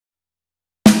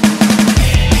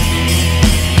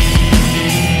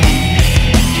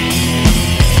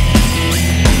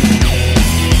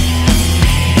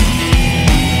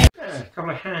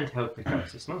handheld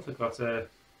pickups this month. I've got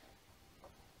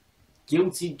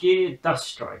Guilty Gear Dust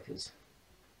Strikers.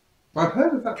 I've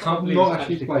heard of that, but I've not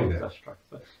actually played it. Dust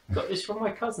Strikers. Got this from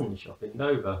my cousin's shop in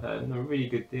Dover, and a really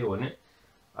good deal on it.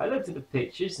 I looked at the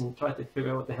pictures and tried to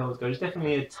figure out what the hell's going on. There's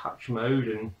definitely a touch mode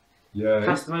and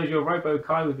customise your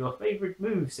Robo-Kai with your favourite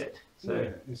moveset. So yeah,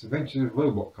 it's Adventures of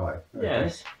Robot Kai. Okay.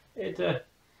 Yes, it as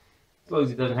long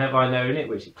as it doesn't have I know in it,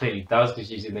 which it clearly does because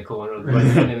she's in the corner of the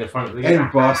room in the front of the game.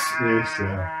 And boss is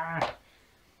yeah.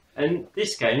 And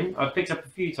this game I picked up a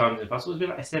few times in the past. It was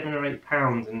like £7 or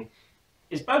 £8, and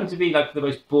it's bound to be like the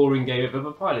most boring game of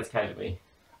ever Pilot Academy.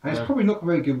 And it's probably not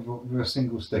very good with a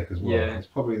single stick as well. Yeah. It's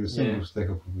probably the single stick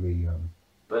will probably.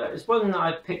 But it's one that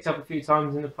I picked up a few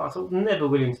times in the past. I was never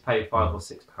willing to pay £5 or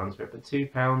 £6 for it, but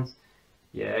 £2.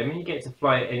 Yeah, I mean you get to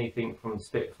fly anything from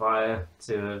Spitfire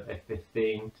to a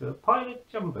F-15 to a Pilot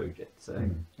jumbo jet. So.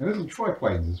 And little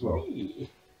triplanes as well. Yeah.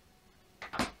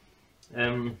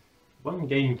 One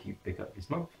GameCube pickup this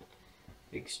month.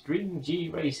 Extreme G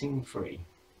Racing 3.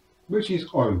 Which is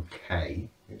okay.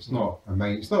 It's not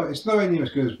amazing. It's nowhere near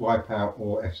as good as Wipeout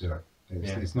or F-Zero.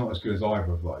 It's not as good as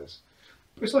either of those.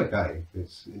 But it's okay.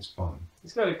 It's fun.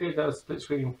 It's got a good split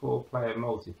screen 4-player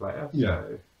multiplayer. Yeah.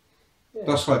 So, yeah.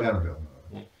 Does slow down a bit.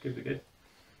 Yeah, could be good.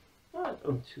 Right,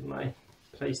 on to my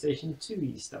PlayStation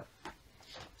 2 stuff.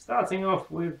 Starting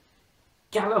off with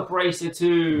Gallop Racer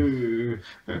 2.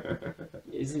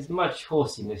 There's much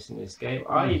horsiness in this game.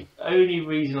 Only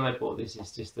reason I bought this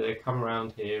is just to come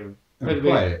around here and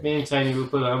play it. Me and Tony will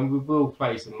put on. We will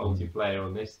play some multiplayer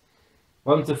on this.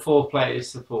 1 to 4 players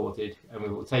supported, and we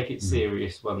will take it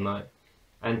serious one night.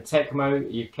 And Tecmo,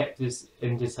 you've kept us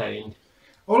entertained.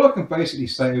 All I can basically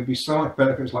say, it would be so much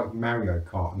better if it was like Mario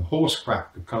Kart and horse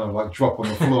crap could kind of like drop on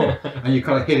the floor and you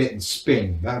kind of hit it and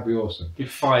spin. That'd be awesome. You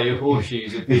could fire your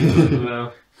horseshoes at people as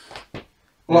well.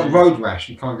 Like Road Rash,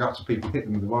 you can't go up to people and hit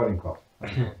them with the riding club.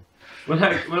 When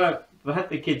I had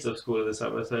the kids off school in the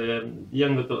summer, so the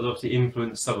younger daughter obviously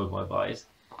influenced some of my buys.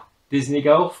 Disney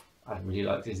Golf, I'd really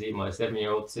like to see my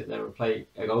 7-year-old sit there and play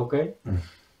a golf game.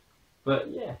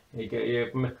 But yeah, you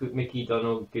have Mickey,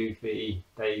 Donald, Goofy,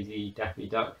 Daisy, Daffy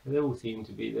Duck. They all seem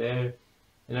to be there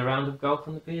in a round of golf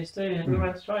on the PS2. Have you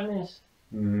around to try this?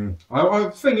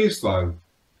 The thing is though,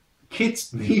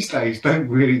 kids these days don't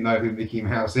really know who Mickey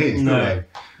Mouse is, do they?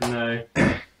 No,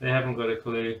 they haven't got a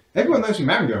clue. Everyone knows who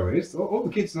Mario is. All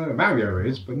the kids know who Mario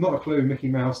is, but not a clue who Mickey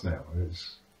Mouse now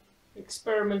is.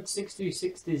 Experiment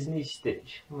 626 Disney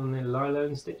Stitch on the Lilo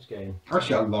and Stitch game.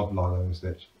 Actually, I love Lilo and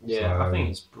Stitch. Yeah, so. I think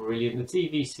it's brilliant. The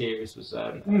TV series was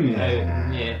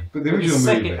yeah, but the original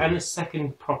movie and the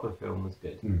second proper film was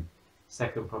good.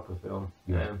 Second proper film.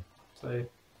 Yeah. So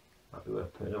might be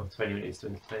worth putting on 20 minutes to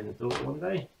entertain the daughter one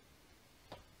day.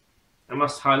 I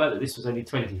must highlight that this was only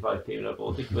 25p when I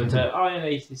bought it, but Iron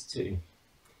Aces 2.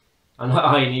 And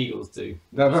Iron Eagles too.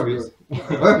 That'd be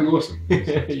awesome.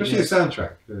 Especially the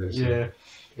soundtrack.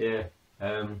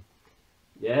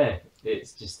 Yeah,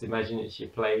 it's just imagine it's your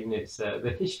plane. It's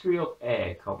the history of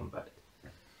air combat.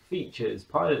 Features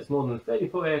pilots more than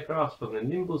 34 aircraft from the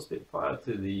nimble Spitfire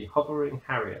to the hovering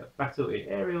Harrier. Battle in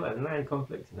aerial and land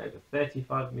conflicts in over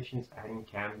 35 missions and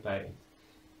campaigns.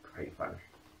 Great fun.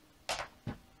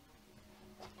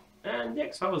 And the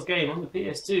X-Files game on the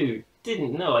PS2.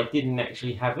 Didn't know I didn't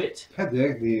actually have it. Had the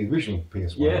original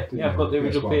PS1. Yeah, I've got the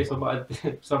original PS1, but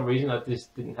for some reason I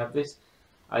just didn't have this.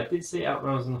 I did see it out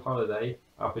when I was on holiday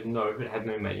up in Norwich, but it had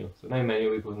no manual. So no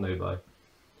manual equals no buy.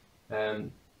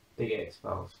 Big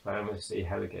X-Files fan, let's see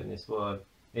how we're getting this one.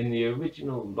 In the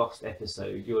original Lost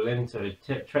episode, you will enter a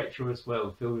treacherous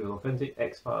world filled with authentic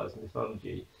X-Files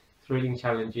mythology, thrilling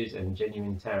challenges and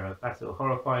genuine terror, battle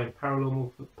horrifying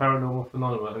paranormal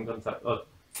phenomena and contact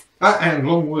and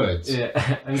long words.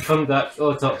 Yeah, and conduct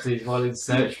autopsies while in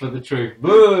search for the truth.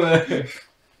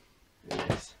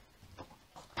 Yes.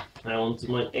 Now on to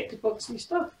my Xbox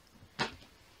stuff.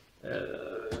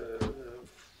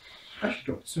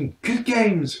 Actually got some good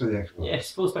games for the Xbox.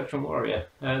 Yes, Full Spectrum Warrior.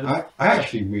 I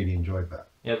actually really enjoyed that.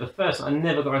 Yeah, the first one, I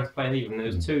never got around to playing even. There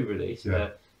was 2 released. Yeah.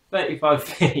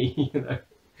 35p, you know.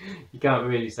 You can't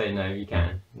really say no, you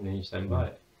can. And then you just don't buy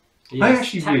it. Yeah, I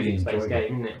actually really enjoyed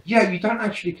game, isn't it? Yeah, you don't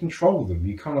actually control them.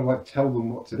 You kind of like tell them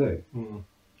what to do.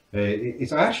 I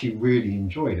actually really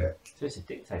enjoyed it. So it's a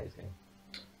Dictators game.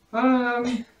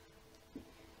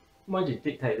 Mind you,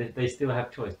 Dictators, they still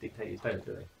have choice. Dictators don't,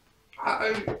 do they?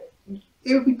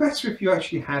 It would be better if you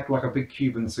actually had like a big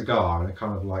Cuban cigar and a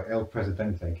kind of like El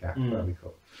Presidente cap. That'd be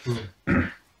cool.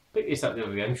 Pick this up the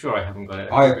other day. I'm sure I haven't got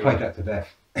it. I played that to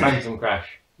death. Phantom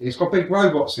Crash. It's got big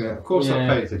robots in it. Of course, I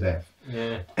played it to death.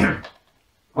 Yeah.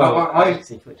 Well,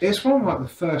 it's one of like the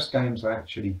first games I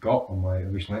actually got on my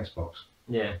original Xbox.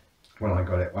 Yeah. When I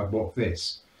got it, I bought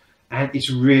this, and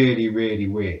it's really, really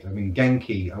weird. I mean,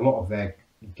 Genki, a lot of their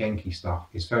Genki stuff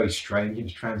is very strange in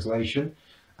its translation,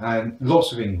 and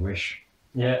lots of English.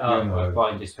 Yeah, You know,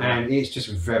 fine, just and it's just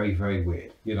very, very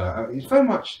weird. You know, it's very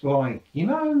much like, you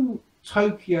know,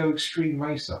 Tokyo Extreme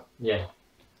Racer. Yeah.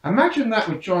 Imagine that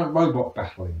with giant robot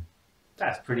battling.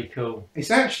 That's pretty cool.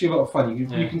 It's actually a lot of fun. You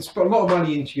can put a lot of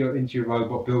money into your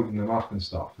robot, building them up and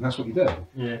stuff, and that's what you do.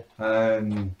 Yeah.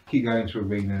 And keep going to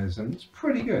arenas, and it's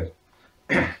pretty good.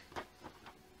 Had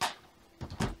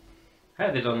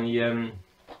it on the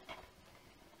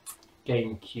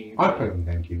GameCube. I played it on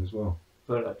GameCube as well.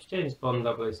 But James Bond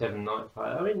 007 Night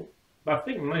Fight. I mean, I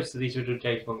think most of these original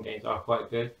James Bond games are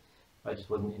quite good. I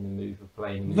just wasn't in the mood for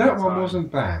playing them. That one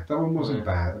wasn't bad. That one wasn't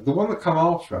bad. The one that come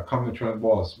after it, I can't remember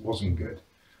which one wasn't good.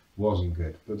 Wasn't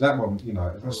good. But that one, you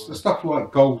know, the stuff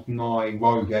like GoldenEye,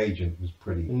 Rogue Agent was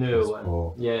pretty. The newer one.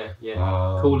 Or, yeah.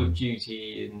 Call of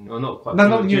Duty and well, not quite. No,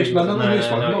 not the newest one. Not the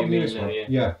newest one. Not the newest one.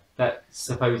 Yeah. That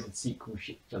supposed sequel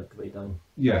shit junk they done.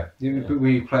 Yeah. But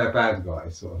when you play a bad guy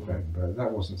sort of thing, but that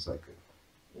wasn't so good.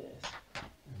 Yes.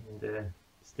 And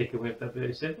sticking with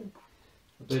 007.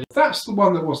 That's the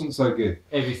one that wasn't so good.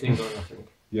 Everything or nothing.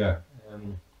 Yeah.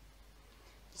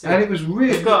 So and it was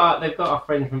really. They've got our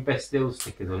friend from Best Deal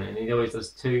stickers on it, and he always does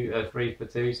 3 for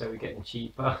 2, so we're getting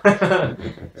cheaper.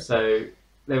 So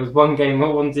there was one game I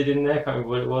wanted in there, I can't remember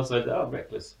what it was. So I said, "Oh,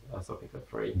 Reckless." I thought it for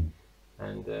free,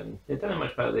 and they don't know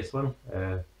much about this one.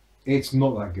 It's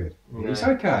not that good. No. It's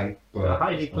okay, but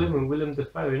Heidi Klum and Willem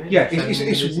Dafoe in it. Yeah,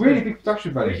 it's really big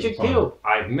production value. Richard Kiel.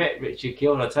 I've met Richard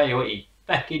Kiel, and I tell you what, he's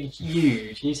fucking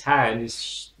huge. His hand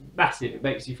is massive. It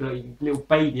makes you feel like a little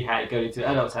baby hand going into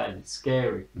an adult's hand. It's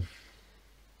scary.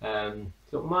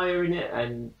 It's got Maya in it,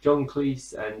 and John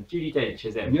Cleese and Judi Dench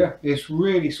as them. Yeah, it's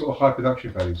really sort of high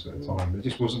production values at the time. It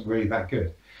just wasn't really that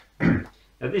good.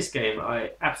 Now this game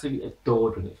I absolutely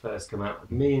adored when it first came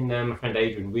out. Me and my friend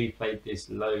Adrian, we played this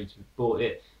loads. We bought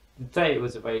it the day it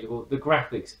was available. The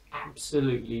graphics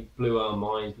absolutely blew our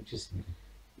minds, which is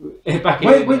back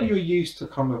when you're used to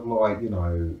kind of like, you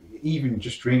know, even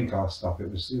just Dreamcast stuff,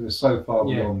 it was so far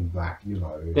beyond that, you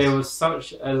know. There was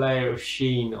such a layer of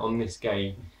sheen on this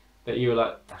game that you were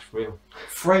like, that's real.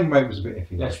 Frame rate was a bit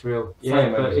iffy. That's real.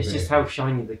 Yeah, but it's just how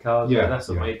shiny the cars were. That's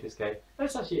what made this game.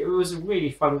 It was a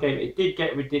really fun game. It did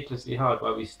get ridiculously hard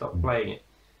while we stopped playing it.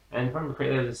 And if I remember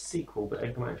correctly, there was a sequel, but I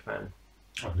didn't come out in Japan.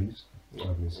 I believe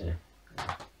so.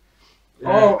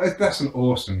 Oh, that's an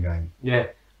awesome game. Yeah.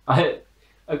 I've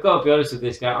got to be honest with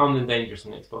this guy. Armed and Dangerous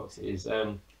on Xbox is.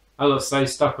 I got so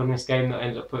stuck on this game that I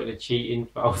ended up putting a cheat in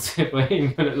for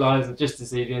Infinite Lives just to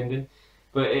see the ending.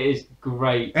 But it is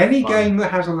great. Any game that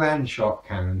has a land shot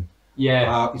cannon,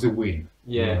 is a win.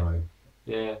 Yeah, you know.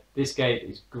 Yeah. This game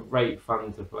is great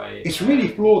fun to play. It's really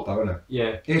flawed, though, isn't it?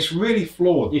 Yeah, it's really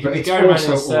flawed. You can be going around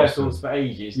in circles for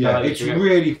ages. Yeah, it's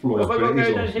really flawed. But it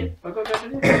is awesome. I've got to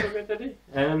go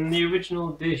down. The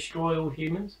original Destroy All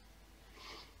Humans.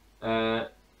 I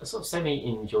sort of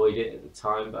semi-enjoyed it at the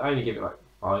time, but I only give it like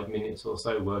 5 minutes or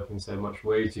so, working so much,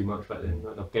 way too much back then,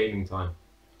 not enough gaming time.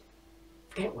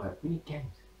 Forget work, we need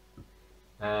games.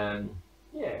 Yeah,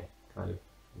 kind of,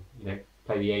 you know,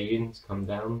 play the aliens, come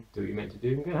down, do what you're meant to do,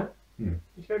 and go home. You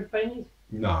going to play these?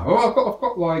 No, well, I've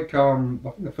got like, I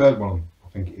think the third one, I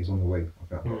think it is on the Wii.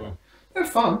 They're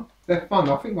fun. They're fun.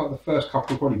 I think like the first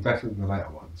couple are probably better than the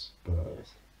later ones. But...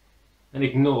 Yes. And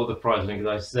ignore the price because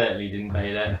I certainly didn't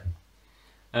pay that.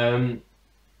 You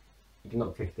can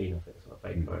knock 15 off it, that's what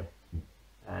I paid for it.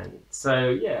 And so,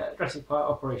 yeah, Jurassic Park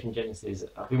Operation Genesis.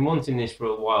 I've been wanting this for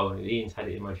a while, and Ian's had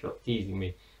it in my shop teasing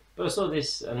me. But I saw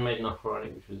this and made an offer on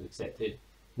it, which was accepted.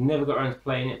 Never got around to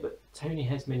playing it, but Tony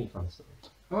has many fun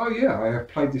stories. Oh yeah, I have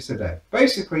played this today.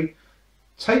 Basically,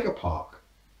 take a park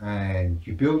and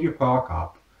you build your park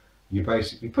up. You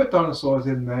basically put dinosaurs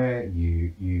in there.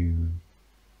 You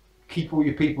keep all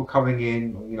your people coming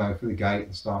in, you know, through the gate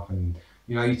and stuff, and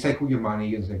you know, you take all your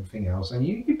money and everything else, and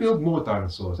you build more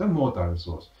dinosaurs and more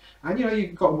dinosaurs. And you know,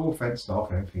 you've got them all fenced off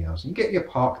and everything else. And you get your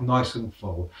park nice and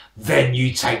full. Then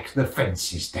you take the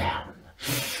fences down.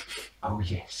 Oh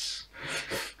yes.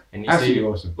 And you see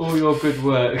awesome. All your good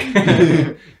work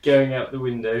going out the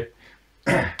window.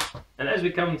 And as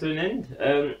we come to an end,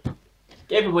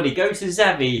 everybody go to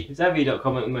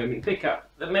Zavvi.com at the moment. Pick up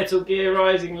the Metal Gear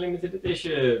Rising Limited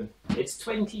Edition. It's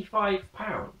 £25.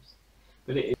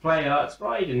 But it is Play Arts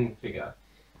Raiden figure.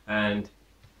 And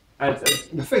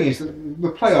the thing is,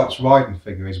 the Play Arts Raiden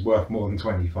figure is worth more than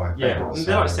 £25. Yeah, and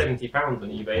they're like £70 on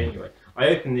eBay anyway. I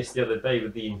opened this the other day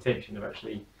with the intention of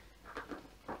actually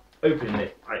opening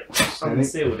it. I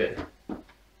unsealed it.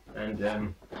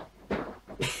 And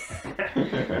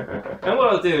And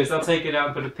what I'll do is I'll take it out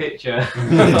and put a picture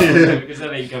because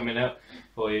that ain't coming up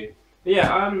for you. But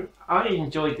yeah, I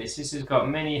enjoyed this. This has got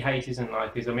many haters and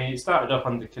likers. I mean, it started off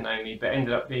under Konami, but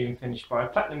ended up being finished by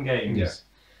Platinum Games.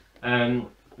 Yeah.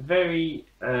 Very,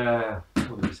 what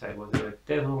did we say? Was it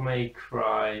Devil May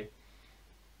Cry?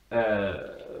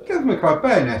 Devil May Cry,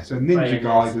 Bayonetta, Ninja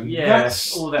Gaiden, yeah,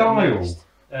 that all that style. mixed.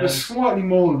 It's slightly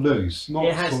more loose, not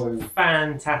It has so.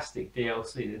 fantastic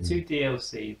DLC. The two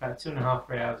DLC, about 2.5,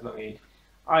 3 hours long each.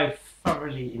 I've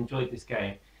thoroughly enjoyed this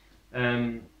game.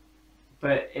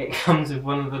 But it comes with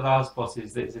one of the last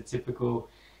bosses that's a typical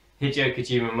Hideo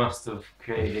Kojima must have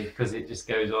created, because it just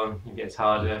goes on and gets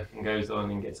harder and goes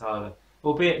on and gets harder.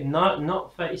 Albeit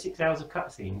not 36 hours of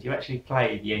cutscenes, you actually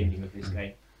play the ending of this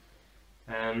game.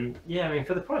 Yeah, I mean,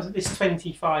 for the price of this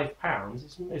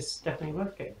 £25, it's definitely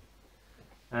worth getting.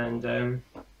 And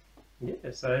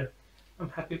yeah, so I'm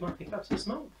happy with my pickups this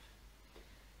month.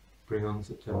 Bring on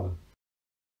September.